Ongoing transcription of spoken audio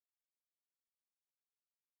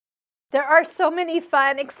There are so many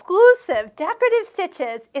fun, exclusive, decorative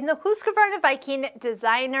stitches in the Husqvarna Viking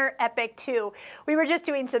Designer EPIC 2. We were just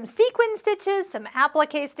doing some sequin stitches, some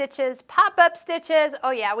applique stitches, pop-up stitches.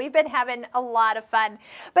 Oh yeah, we've been having a lot of fun.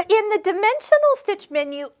 But in the dimensional stitch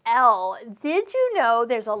menu L, did you know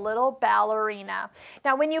there's a little ballerina?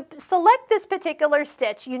 Now when you select this particular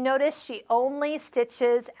stitch, you notice she only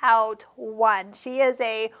stitches out one. She is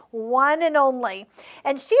a one and only.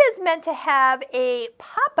 And she is meant to have a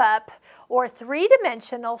pop-up or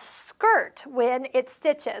three-dimensional skirt when it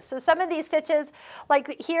stitches. So some of these stitches,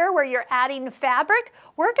 like here where you're adding fabric,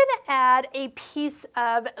 we're going to add a piece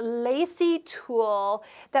of lacy tulle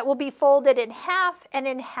that will be folded in half and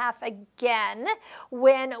in half again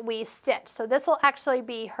when we stitch. So this will actually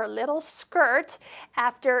be her little skirt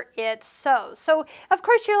after it sews. So of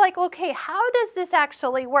course you're like, okay, how does this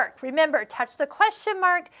actually work? Remember, touch the question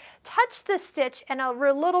mark, touch the stitch, and a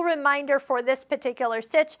little reminder for this particular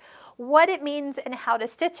stitch, what it means and how to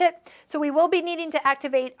stitch it. So we will be needing to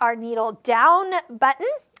activate our needle down button.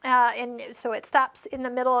 And so it stops in the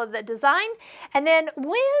middle of the design. And then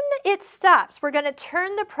when it stops, we're going to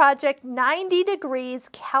turn the project 90 degrees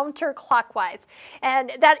counterclockwise.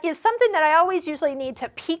 And that is something that I always usually need to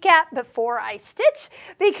peek at before I stitch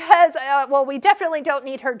because, well, we definitely don't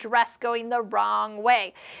need her dress going the wrong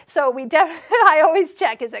way. So I always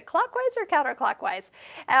check, is it clockwise or counterclockwise?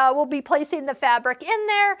 We'll be placing the fabric in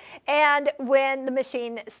there, and when the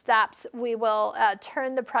machine stops, we will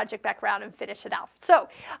turn the project back around and finish it off. So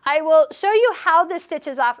I will show you how this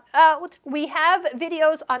stitches off. We have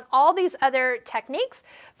videos on all these other techniques,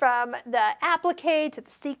 from the applique to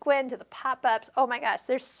the sequin to the pop-ups. Oh my gosh,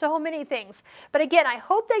 there's so many things. But again, I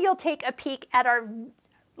hope that you'll take a peek at our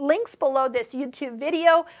links below this YouTube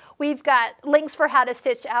video. We've got links for how to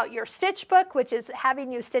stitch out your stitch book, which is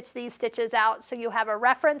having you stitch these stitches out so you have a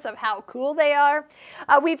reference of how cool they are.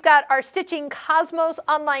 We've got our Stitching Cosmos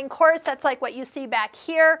online course. That's like what you see back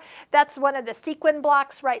here. That's one of the sequin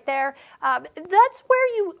blocks right there. That's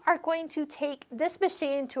where you are going to take this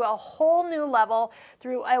machine to a whole new level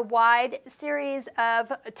through a wide series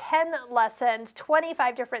of 10 lessons,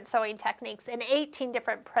 25 different sewing techniques, and 18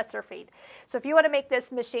 different presser feet. So if you want to make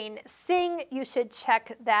this machine sing, you should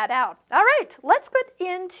check that out. All right, let's get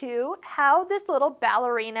into how this little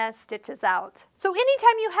ballerina stitches out. So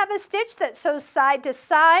anytime you have a stitch that sews side to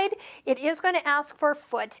side, it is going to ask for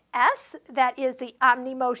foot S. That is the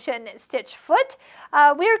OmniMotion stitch foot.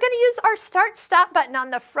 We're going to use our start stop button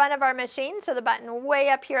on the front of our machine, so the button way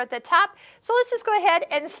up here at the top. So let's just go ahead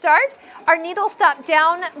and start. Our needle stop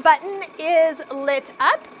down button is lit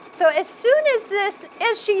up. So as soon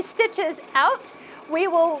as she stitches out, we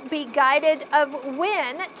will be guided of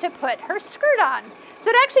when to put her skirt on. So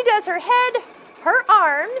it actually does her head, her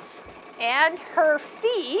arms, and her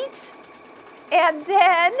feet, and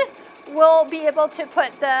then we'll be able to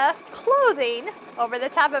put the clothing over the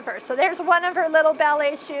top of her. So there's one of her little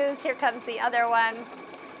ballet shoes. Here comes the other one.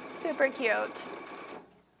 Super cute.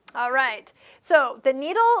 All right, so the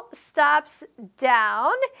needle stops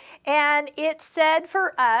down, and it said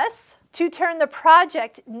for us to turn the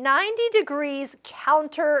project 90 degrees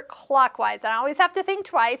counterclockwise. And I always have to think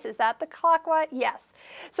twice, is that the clockwise? Yes.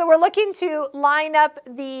 So we're looking to line up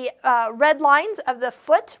the red lines of the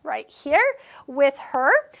foot right here with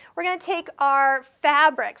her. We're going to take our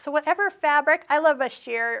fabric. So whatever fabric, I love a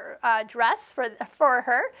sheer dress for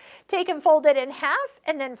her. Take and fold it in half,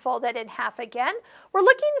 and then fold it in half again. We're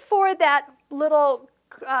looking for that little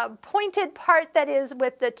pointed part that is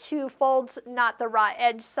with the two folds, not the raw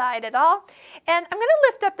edge side at all. And I'm going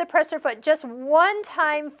to lift up the presser foot just one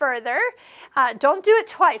time further. Don't do it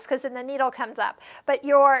twice because then the needle comes up. But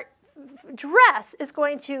your dress is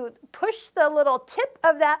going to push the little tip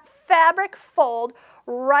of that fabric fold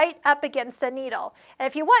right up against the needle. And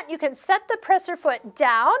if you want, you can set the presser foot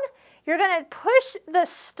down. You're going to push the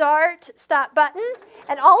stop button,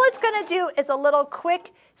 and all it's going to do is a little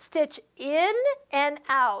quick stitch in and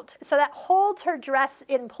out. So that holds her dress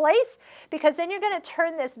in place, because then you're going to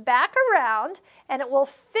turn this back around and it will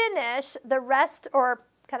finish the rest, or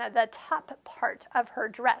kind of the top part of her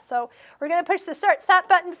dress. So we're going to push the stop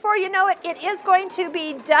button. Before you know it, it is going to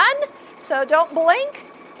be done. So don't blink,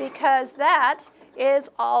 because that is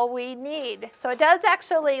all we need. So it does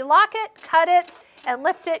actually lock it, cut it, and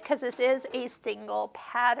lift it, because this is a single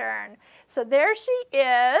pattern. So there she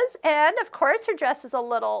is, and of course her dress is a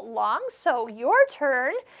little long, so your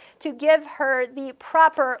turn to give her the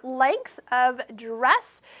proper length of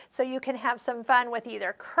dress so you can have some fun with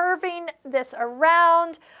either curving this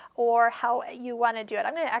around or how you want to do it.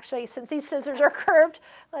 I'm going to actually, since these scissors are curved,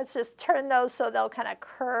 let's just turn those so they'll kind of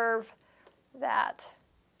curve that.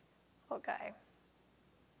 Okay.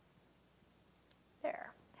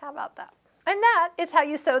 How about that? And that is how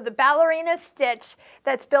you sew the ballerina stitch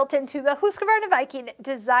that's built into the Husqvarna Viking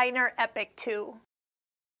Designer EPIC 2.